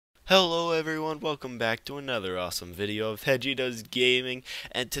welcome back to another awesome video of Hedgie Does Gaming,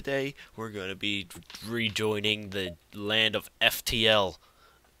 and today we're going to be rejoining the land of FTL,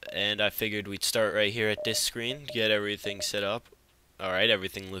 and I figured we'd start right here at this screen, get everything set up. Alright,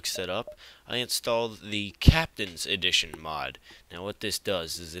 everything looks set up. I installed the Captain's Edition mod. Now what this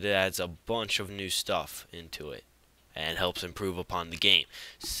does is it adds a bunch of new stuff into it, and helps improve upon the game.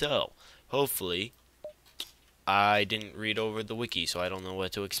 So, hopefully, I didn't read over the wiki, so I don't know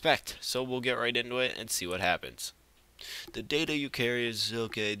what to expect. So we'll get right into it and see what happens. The data you carry is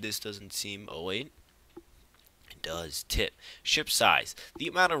okay. This doesn't seem. Oh wait, it does. Tip: ship size. The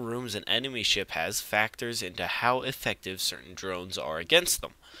amount of rooms an enemy ship has factors into how effective certain drones are against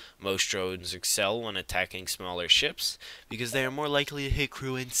them. Most drones excel when attacking smaller ships because they are more likely to hit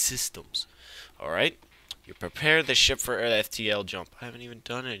crew and systems. All right. You prepare the ship for an FTL jump. I haven't even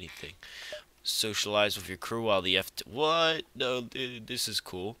done anything. Socialize with your crew while the What? No, this is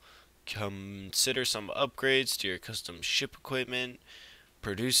cool. Consider some upgrades to your custom ship equipment.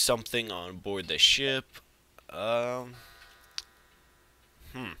 Produce something on board the ship. You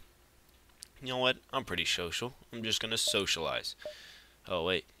know what? I'm pretty social. I'm just gonna socialize. Oh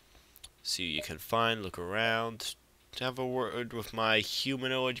wait. See what you can find. Look around. Have a word with my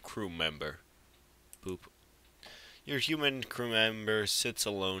humanoid crew member. Boop. Your human crew member sits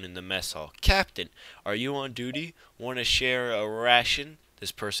alone in the mess hall. Captain, are you on duty? Want to share a ration?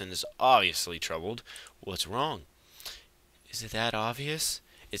 This person is obviously troubled. What's wrong? Is it that obvious?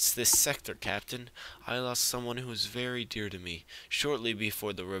 It's this sector, Captain. I lost someone who was very dear to me shortly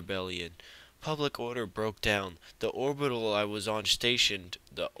before the rebellion. Public order broke down. The orbital I was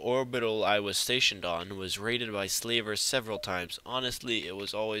stationed on was raided by slavers several times. Honestly, it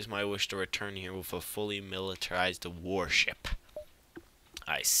was always my wish to return here with a fully militarized warship.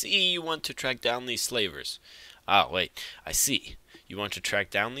 I see you want to track down these slavers. Ah, wait. I see. You want to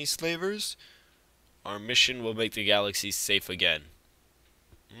track down these slavers? Our mission will make the galaxy safe again.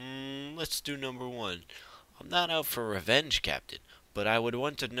 Let's do number one. I'm not out for revenge, Captain, but I would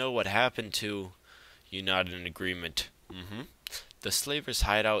want to know what happened to... You nodded in agreement. The slavers'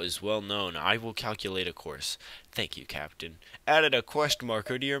 hideout is well known. I will calculate a course. Thank you, Captain. Added a quest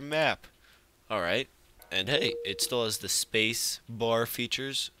marker to your map. Alright. And hey, it still has the space bar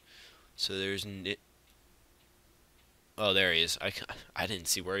features. So there's... Oh, there he is. I didn't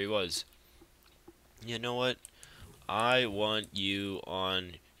see where he was. You know what? I want you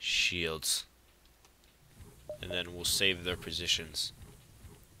on shields. And then we'll save their positions.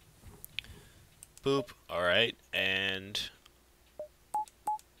 Boop. Alright. And...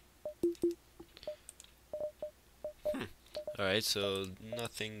 Alright, so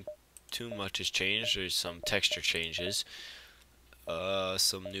nothing too much has changed. There's some texture changes.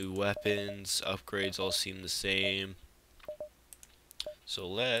 Some new weapons. Upgrades all seem the same. So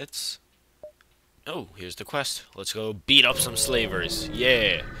let's... Oh, here's the quest. Let's go beat up some slavers.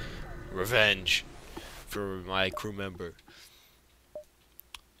 Yeah! Revenge for my crew member.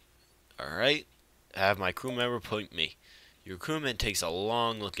 Alright. Have my crew member point me. Your crewman takes a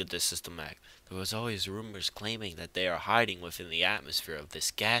long look at this system map. There was always rumors claiming that they are hiding within the atmosphere of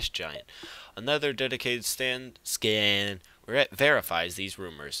this gas giant. Another dedicated scan verifies these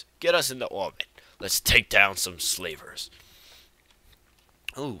rumors. Get us into orbit. Let's take down some slavers.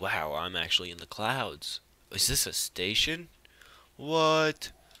 Oh, wow, I'm actually in the clouds. Is this a station?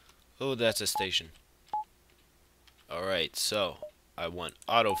 What? Oh, that's a station. Alright, so I want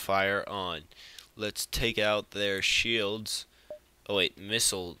auto fire on. Let's take out their shields. Oh wait,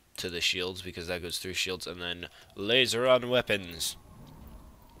 missile to the shields because that goes through shields, and then laser on weapons.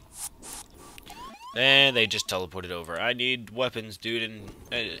 And they just teleported over. I need weapons, dude,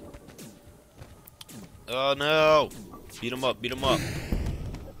 and oh no! Beat him up, beat him up.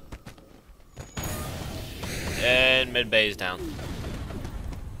 And mid bay is down.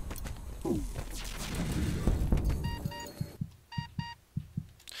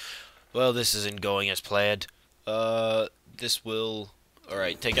 Well, this isn't going as planned. This will...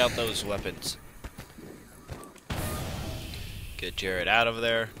 Alright, take out those weapons. Get Jared out of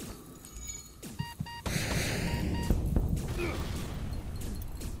there.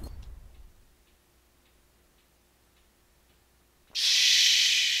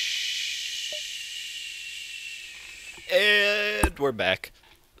 And we're back.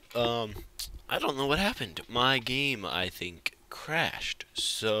 I don't know what happened. My game, I think, crashed.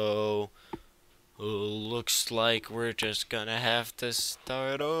 So, looks like we're just gonna have to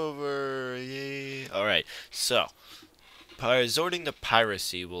start over. Yay. Alright, so, resorting to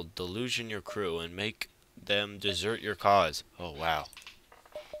piracy will delusion your crew and make them desert your cause. Oh, wow.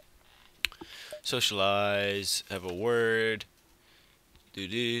 Socialize, have a word.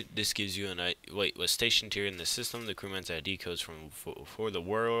 This gives you an wait. Was stationed here in the system. The crewman's ID codes from for the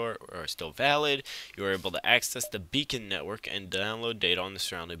war are still valid. You are able to access the beacon network and download data on the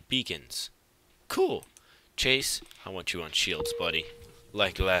surrounding beacons. Cool. Chase, I want you on shields, buddy.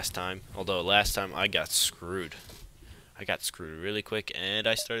 Like last time. Although last time I got screwed. I got screwed really quick, and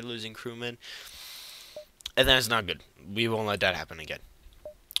I started losing crewmen. And that's not good. We won't let that happen again.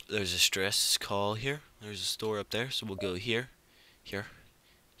 There's a stress call here. There's a store up there, so we'll go here, here,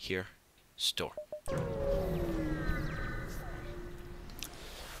 here, store.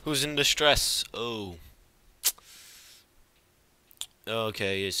 Who's in distress? Oh.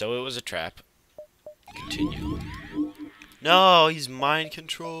 Okay, so it was a trap. Continue. No, he's mind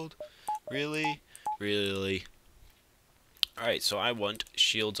controlled. Really? Really? Alright, so I want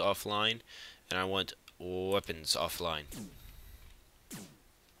shields offline, and I want weapons offline.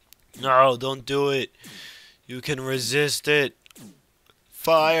 No, don't do it. You can resist it.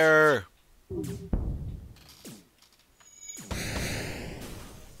 Fire!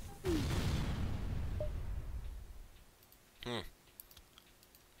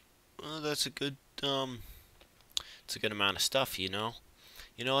 Well, that's a good, it's a good amount of stuff, you know?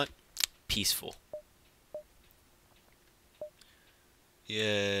 You know what? Peaceful.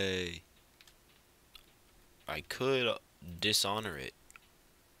 Yay. I could dishonor it,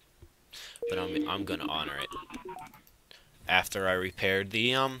 but I'm gonna honor it. After I repaired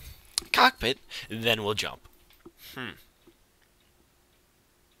the, cockpit, then we'll jump.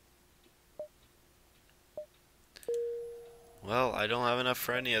 Well, I don't have enough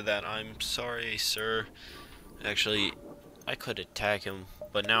for any of that. I'm sorry, sir. Actually, I could attack him,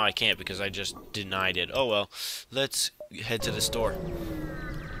 but now I can't because I just denied it. Oh well, let's head to the store.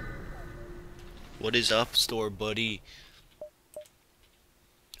 What is up, store buddy?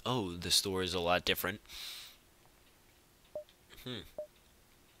 Oh, the store is a lot different.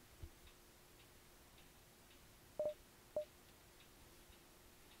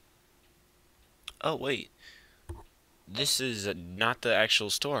 Oh, wait. This is not the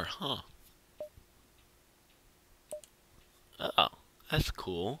actual store, huh? Oh, that's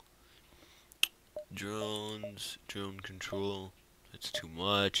cool. Drones, drone control. That's too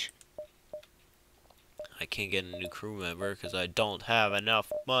much. I can't get a new crew member because I don't have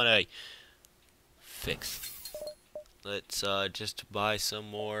enough money. Fix. Let's just buy some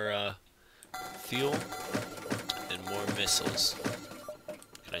more fuel and more missiles.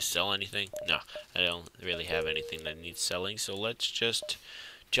 Can I sell anything? No, I don't really have anything that needs selling, so let's just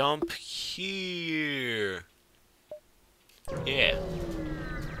jump here. Yeah.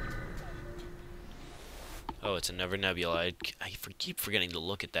 Oh, it's another nebula. I keep forgetting to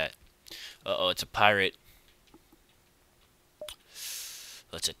look at that. Uh-oh, it's a pirate.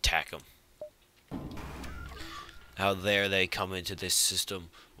 Let's attack them. How dare they come into this system?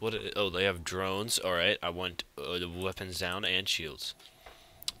 Oh, they have drones. Alright, I want the weapons down and shields.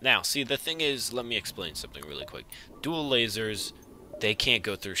 Now, see, the thing is, let me explain something really quick. Dual lasers, they can't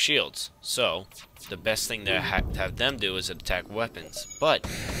go through shields. So, the best thing to have them do is attack weapons. But,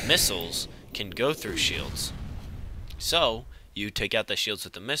 missiles can go through shields. So, you take out the shields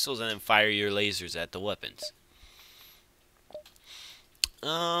with the missiles and then fire your lasers at the weapons.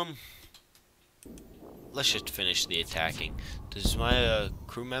 Let's just finish the attacking. Does my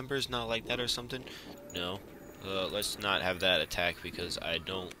crew members not like that or something? No. Let's not have that attack because I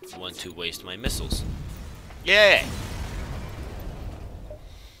don't want to waste my missiles. Yeah!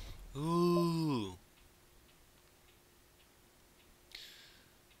 Ooh.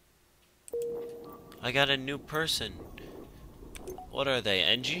 I got a new person. What are they,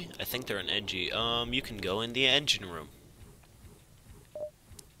 NG? I think they're an NG. You can go in the engine room.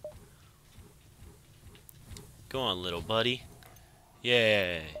 Go on, little buddy.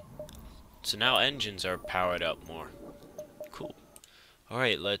 Yay. So now engines are powered up more. Cool.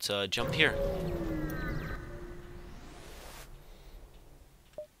 Alright, let's jump here.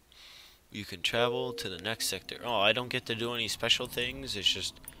 You can travel to the next sector. Oh, I don't get to do any special things. It's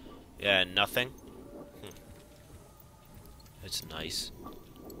just, yeah, nothing. That's nice.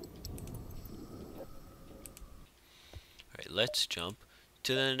 Alright, let's jump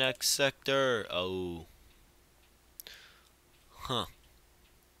to the next sector. Oh. Huh.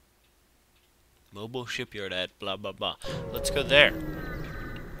 Mobile shipyard at blah blah blah. Let's go there.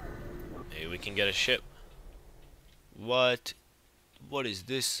 Maybe we can get a ship. What? What is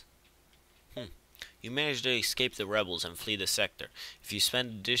this? You managed to escape the rebels and flee the sector. If you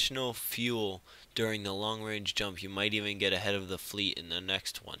spend additional fuel during the long-range jump, you might even get ahead of the fleet in the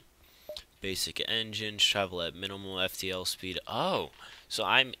next one. Basic engines, travel at minimal FTL speed. Oh, so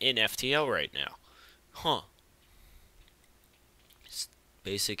I'm in FTL right now. Huh.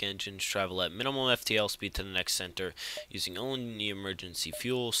 Basic engines travel at minimum FTL speed to the next center, using only emergency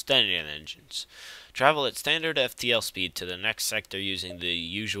fuel. Standard engines travel at standard FTL speed to the next sector using the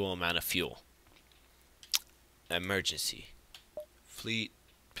usual amount of fuel. Emergency. Fleet.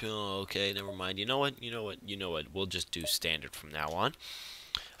 Okay, never mind. You know what? We'll just do standard from now on.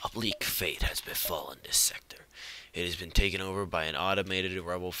 A bleak fate has befallen this sector. It has been taken over by an automated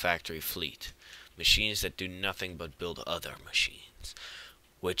rebel factory fleet. Machines that do nothing but build other machines,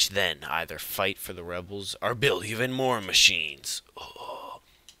 which then either fight for the rebels or build even more machines. Oh.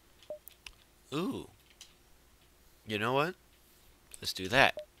 Ooh. You know what? Let's do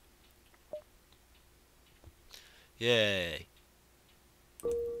that. Yay.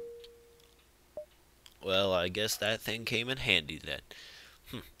 Well, I guess that thing came in handy then.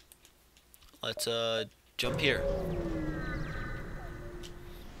 Let's, jump here.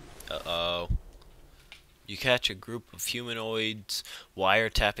 Uh-oh. You catch a group of humanoids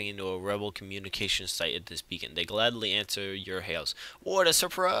wiretapping into a rebel communication site at this beacon. They gladly answer your hails. What a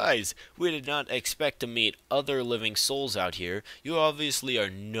surprise! We did not expect to meet other living souls out here. You obviously are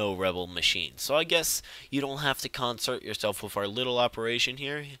no rebel machine, so I guess you don't have to concert yourself with our little operation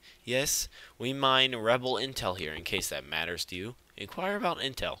here. Yes, we mine rebel intel here, in case that matters to you. Inquire about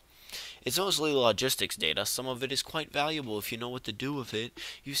intel. It's mostly logistics data. Some of it is quite valuable if you know what to do with it.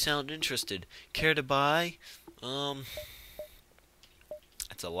 You sound interested. Care to buy? That's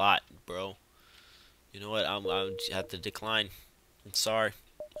a lot, bro. You know what? I'll have to decline. I'm sorry.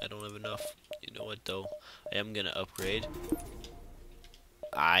 I don't have enough. You know what, though? I am gonna upgrade.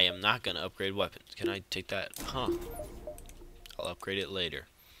 I am not gonna upgrade weapons. Can I take that? Huh. I'll upgrade it later.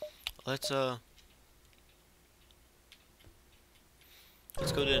 Let's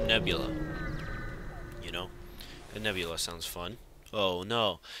go to the Nebula. You know? The Nebula sounds fun. Oh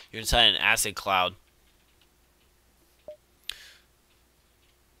no, you're inside an acid cloud.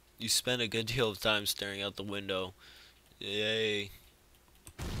 You spend a good deal of time staring out the window. Yay.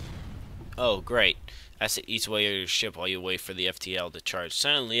 Oh, great. Acid eats away at your ship while you wait for the FTL to charge.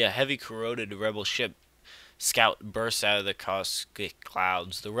 Suddenly, a heavy corroded rebel ship scout bursts out of the caustic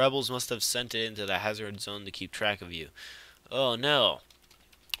clouds. The rebels must have sent it into the hazard zone to keep track of you. Oh no.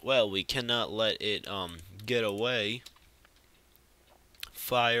 Well, we cannot let it get away.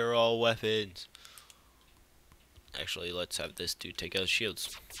 Fire all weapons. Actually, let's have this dude take out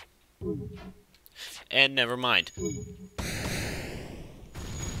shields. And never mind.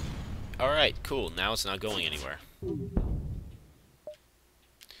 Alright, cool. Now it's not going anywhere.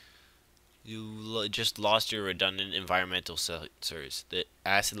 You just lost your redundant environmental sensors. The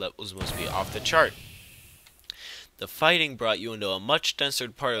acid levels must be off the chart. The fighting brought you into a much denser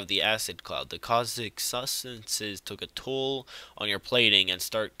part of the acid cloud. The caustic substances took a toll on your plating and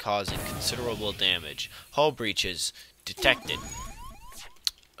start causing considerable damage. Hull breaches detected.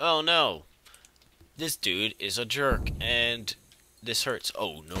 Oh no. This dude is a jerk and this hurts.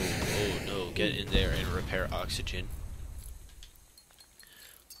 Oh no, get in there and repair oxygen.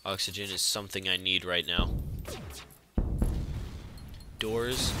 Oxygen is something I need right now.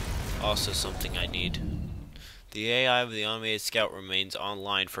 Doors, also something I need. The AI of the automated scout remains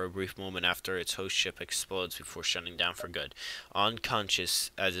online for a brief moment after its host ship explodes before shutting down for good,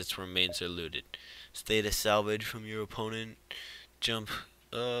 unconscious as its remains are looted. Stay to salvage from your opponent. Jump.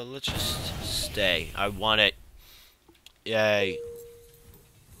 Let's just stay. I want it. Yay.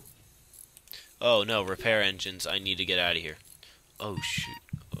 Oh no, repair engines. I need to get out of here. Oh shoot.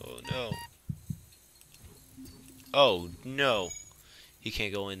 Oh no. Oh no. He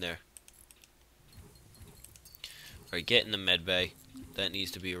can't go in there. Alright, get in the med bay. That needs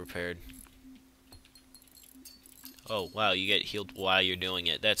to be repaired. Oh wow, you get healed while you're doing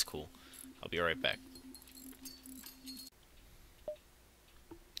it. That's cool. I'll be right back.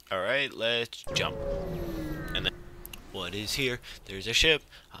 Alright, let's jump. And then, what is here? There's a ship.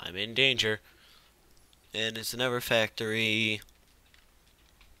 I'm in danger. And it's another factory.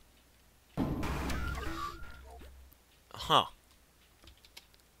 Huh.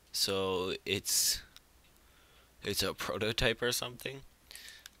 So, it's a prototype or something?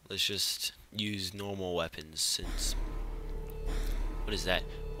 Let's just use normal weapons since... What is that?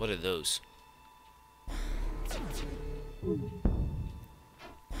 What are those?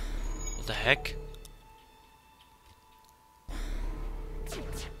 What the heck?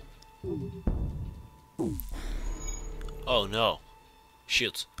 Oh no.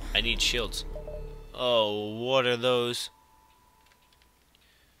 Shields. I need shields. Oh, what are those?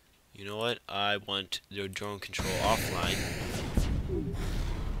 You know what? I want the drone control offline.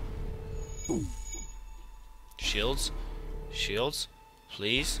 Shields? Shields?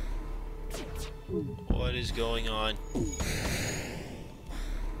 Please? What is going on?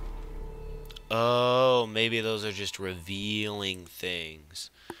 Oh, maybe those are just revealing things.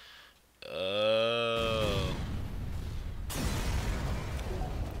 Oh.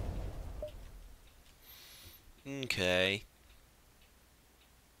 Okay.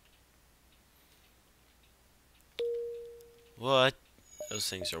 What? Those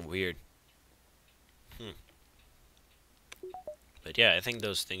things are weird. But yeah, I think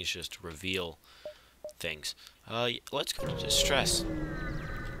those things just reveal things. Let's go to distress.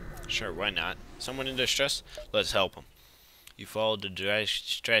 Sure, why not? Someone in distress? Let's help them. You follow the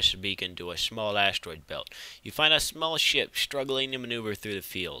distress beacon to a small asteroid belt. You find a small ship struggling to maneuver through the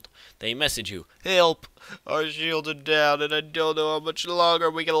field. They message you, "Help! Our shields are down and I don't know how much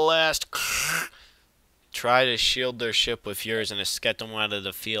longer we can last." Try to shield their ship with yours and escape them out of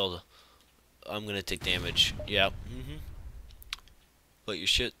the field. I'm gonna take damage. Yep. But your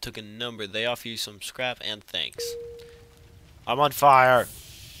ship took a number. They offer you some scrap and thanks. I'm on fire!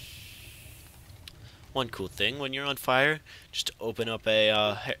 One cool thing, when you're on fire, just open up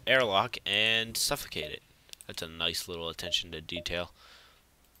a airlock and suffocate it. That's a nice little attention to detail.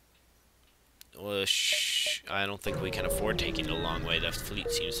 Well, I don't think we can afford taking the long way. The fleet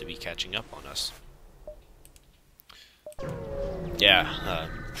seems to be catching up on us. Yeah,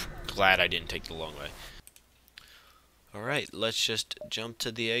 glad I didn't take the long way. Alright, let's just jump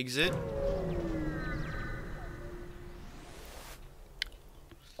to the exit.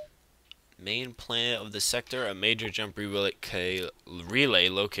 Main planet of the sector, a major jump relay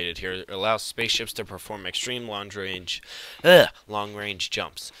located here allows spaceships to perform extreme long-range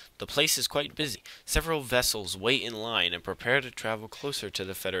jumps. The place is quite busy. Several vessels wait in line and prepare to travel closer to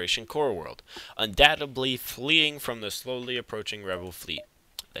the Federation core world, undoubtedly fleeing from the slowly approaching rebel fleet.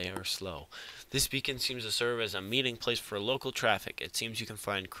 They are slow. This beacon seems to serve as a meeting place for local traffic. It seems you can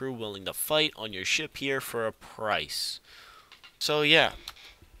find crew willing to fight on your ship here for a price. So yeah,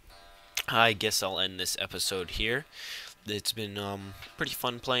 I guess I'll end this episode here. It's been pretty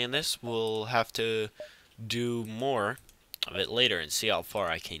fun playing this. We'll have to do more of it later and see how far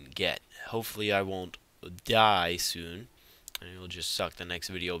I can get. Hopefully I won't die soon. And it'll just suck. The next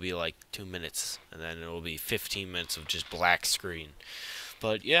video will be like 2 minutes. And then it'll be 15 minutes of just black screen.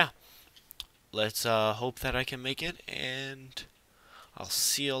 But yeah, let's hope that I can make it. And I'll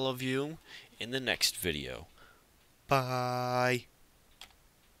see all of you in the next video. Bye.